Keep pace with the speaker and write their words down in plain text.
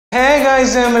Hey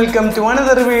guys and welcome to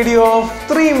another video of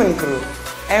 3-Man Crew.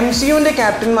 MCU's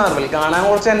Captain Marvel കാണാൻ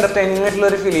കുറച്ച് entertaining ആയിട്ടുള്ള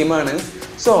ഒരു ഫിലിമാണ്.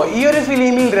 സോ ഈ ഒരു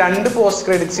ഫിലിമിൽ രണ്ട് പോസ്റ്റ്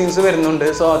ക്രെഡിറ്റ് സീൻസ് വരുന്നുണ്ട്.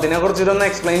 സോ അതിനെക്കുറിച്ച് ഒന്ന്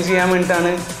എക്സ്പ്ലെയിൻ ചെയ്യാൻ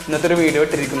വേണ്ടിയിട്ടാണ് ഇന്നത്തെ ഒരു വീഡിയോ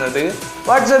ഇട്ടിരിക്കുന്നത്.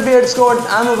 What's up beard squad?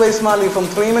 I'm Mali from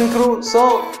 3-Man Crew. So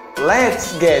let's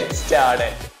get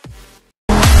started.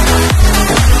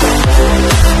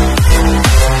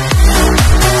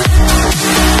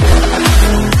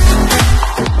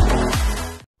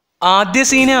 ആദ്യ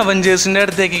സീന് അവഞ്ചേഴ്സിൻ്റെ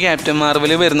അടുത്തേക്ക് ക്യാപ്റ്റൻ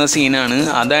മാർവൽ വരുന്ന സീനാണ്.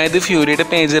 അതായത് ഫ്യൂരിയുടെ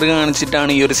പേജർ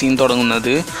കാണിച്ചിട്ടാണ് ഈ ഒരു സീൻ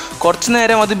തുടങ്ങുന്നത്. കുറച്ച്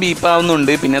നേരം അത്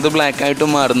ബീപ്പാവുന്നുണ്ട്, പിന്നെ അത് ബ്ലാക്ക്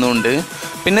ആയിട്ടും മാറുന്നുണ്ട്.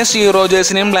 പിന്നെ സ്റ്റീവ്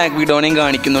റോജേഴ്സിനെയും ബ്ലാക്ക് വിഡോനെയും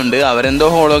കാണിക്കുന്നുണ്ട്. അവരെന്തോ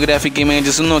ഹോളോഗ്രാഫിക്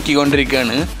ഇമേജസും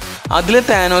നോക്കിക്കൊണ്ടിരിക്കുകയാണ്. അതിൽ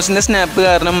താനോസിൻ്റെ സ്നാപ്പ്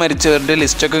കാരണം മരിച്ചവരുടെ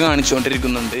ലിസ്റ്റൊക്കെ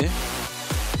കാണിച്ചുകൊണ്ടിരിക്കുന്നുണ്ട്.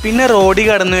 പിന്നെ റോഡി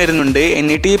കടന്നു വരുന്നുണ്ട്.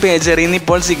 എന്നിട്ട് ഈ പേജറിൽ നിന്ന്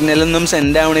ഇപ്പോൾ സിഗ്നലൊന്നും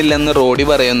സെൻഡ് ആവണില്ലെന്ന് റോഡി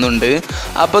പറയുന്നുണ്ട്.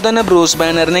 അപ്പോൾ തന്നെ ബ്രൂസ്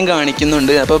ബാനറിനെയും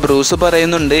കാണിക്കുന്നുണ്ട്. അപ്പോൾ ബ്രൂസ്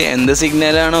പറയുന്നുണ്ട് എന്ത്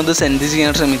സിഗ്നലാണോ അത് സെൻഡ്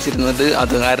ചെയ്യാൻ ശ്രമിച്ചിരുന്നത്,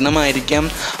 അത് കാരണമായിരിക്കാം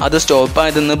അത് സ്റ്റോപ്പ്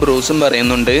ആയതെന്ന് ബ്രൂസും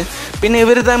പറയുന്നുണ്ട്. പിന്നെ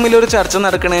ഇവർ തമ്മിലൊരു ചർച്ച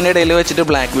നടക്കുന്നതിൻ്റെ ഇടയിൽ വെച്ചിട്ട്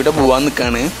ബ്ലാക്ക് വീഡോ പോകാൻ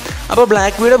നിൽക്കുകയാണ്. അപ്പോൾ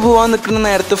ബ്ലാക്ക് വീഡോ പോകാൻ നിൽക്കുന്ന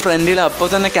നേരത്തെ ഫ്രണ്ടിൽ അപ്പോൾ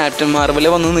തന്നെ ക്യാപ്റ്റൻ മാർവൽ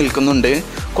വന്ന് നിൽക്കുന്നുണ്ട്.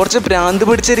 കുറച്ച് ഭ്രാന്ത്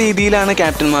പിടിച്ച രീതിയിലാണ്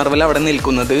ക്യാപ്റ്റൻ മാർവൽ അവിടെ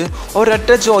നിൽക്കുന്നത്.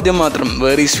 ഒരൊറ്റ ചോദ്യം മാത്രം,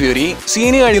 വേർ ഈസ് ഫ്യൂരി?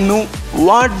 സീന് കഴിയുന്നു.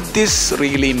 വാട്ട് ദിസ്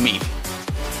റിയലി മീൻ?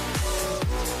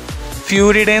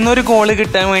 ഫ്യൂരിയുടെ നിന്നൊരു കോള്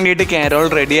കിട്ടാൻ വേണ്ടിയിട്ട് കാരോൾ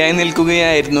റെഡിയായി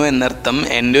നിൽക്കുകയായിരുന്നു എന്നർത്ഥം.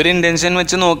 എൻ്റെ ഒരു ഇൻറ്റൻഷൻ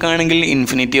വെച്ച് നോക്കുകയാണെങ്കിൽ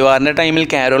ഇൻഫിനിറ്റി വാറിൻ്റെ ടൈമിൽ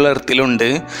കാരോൾ എർത്തിലുണ്ട്.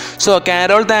 സോ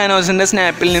കാരോൾ താനോസിൻ്റെ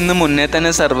സ്നാപ്പിൽ നിന്ന് മുന്നേ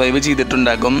തന്നെ സർവൈവ്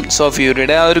ചെയ്തിട്ടുണ്ടാകും. സോ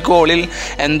ഫ്യൂരിയുടെ ആ ഒരു കോളിൽ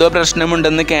എന്തോ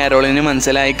പ്രശ്നമുണ്ടെന്ന് കാരോളിന്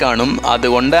മനസ്സിലായി കാണും.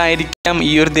 അതുകൊണ്ടായിരിക്കാം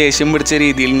ഈ ഒരു ദേഷ്യം പിടിച്ച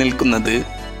രീതിയിൽ നിൽക്കുന്നത്.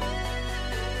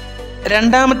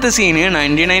 രണ്ടാമത്തെ സീന്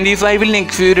 1995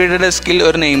 നെക് ഫ്യൂരിയുടെ ഡെസ്കിൽ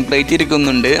ഒരു നെയിം പ്ലേറ്റ്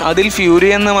ഇരിക്കുന്നുണ്ട്. അതിൽ ഫ്യൂരി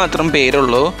എന്ന് മാത്രം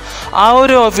പേരുള്ളൂ. ആ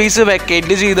ഒരു ഓഫീസ്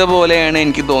വെക്കേറ്റ് ചെയ്ത പോലെയാണ്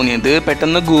എനിക്ക് തോന്നിയത്.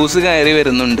 പെട്ടെന്ന് ഗൂസ് കയറി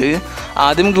വരുന്നുണ്ട്.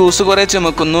 ആദ്യം ഗൂസ് കുറേ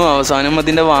ചുമക്കുന്നു, അവസാനം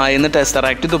അതിൻ്റെ വായെന്ന്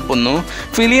ടെസ്റ്ററാക്ട് തുപ്പുന്നു.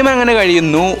 ഫിലിം അങ്ങനെ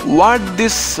കഴിയുന്നു. വാട്ട്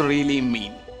ദിസ് റിയലി മീൻ?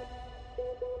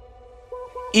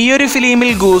 ഈ ഒരു ഫിലിമിൽ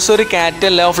ഗൂസ് ഒരു കാറ്റ്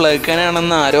അല്ല,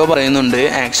 ഫ്ലർക്കനാണെന്ന് ആരോ പറയുന്നുണ്ട്.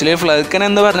 ആക്ച്വലി ഫ്ലർക്കൻ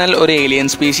എന്ന് പറഞ്ഞാൽ ഒരു ഏലിയൻ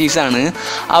സ്പീഷീസ് ആണ്.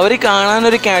 അവർ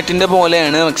കാണാനൊരു കാറ്റിൻ്റെ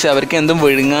പോലെയാണ്, പക്ഷെ അവർക്ക് എന്തും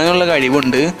വിഴുങ്ങാനുള്ള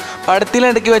കഴിവുണ്ട്.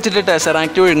 പടത്തിലിടയ്ക്ക് വെച്ചിട്ട്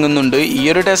ടെസറാക്ട് വിഴുങ്ങുന്നുണ്ട്. ഈ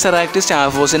ഒരു ടെസറാക്ട്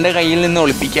സ്റ്റാർഫോസിൻ്റെ കയ്യിൽ നിന്ന്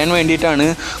ഒളിപ്പിക്കാൻ വേണ്ടിയിട്ടാണ്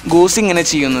ഗൂസ് ഇങ്ങനെ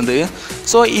ചെയ്യുന്നത്.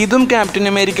 സോ ഇതും ക്യാപ്റ്റൻ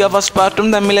അമേരിക്ക ഫസ്റ്റ്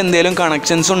പാർട്ടും തമ്മിൽ എന്തെങ്കിലും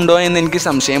കണക്ഷൻസ് ഉണ്ടോ എന്ന് എനിക്ക്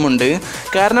സംശയമുണ്ട്.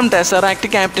 കാരണം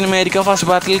ടെസറാക്ട് ക്യാപ്റ്റൻ അമേരിക്ക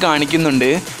ഫസ്റ്റ് പാർട്ടിൽ കാണിക്കുന്നുണ്ട്.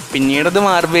 പിന്നീടത്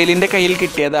മാർവേലിൻ്റെ കയ്യിൽ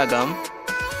കിട്ടിയതാകാം.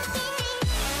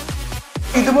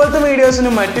 ഇതുപോലത്തെ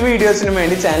വീഡിയോസിനും മറ്റ് വീഡിയോസിനും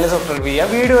വേണ്ടി ചാനൽ സബ്സ്ക്രൈബ് ചെയ്യുക.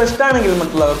 വീഡിയോ ഇഷ്ടമാണെങ്കിൽ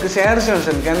മറ്റുള്ളവർക്ക് ഷെയർ ചെയ്യാൻ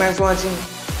ശ്രമിക്കുക. Thanks for watching.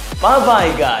 Bye bye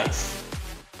guys.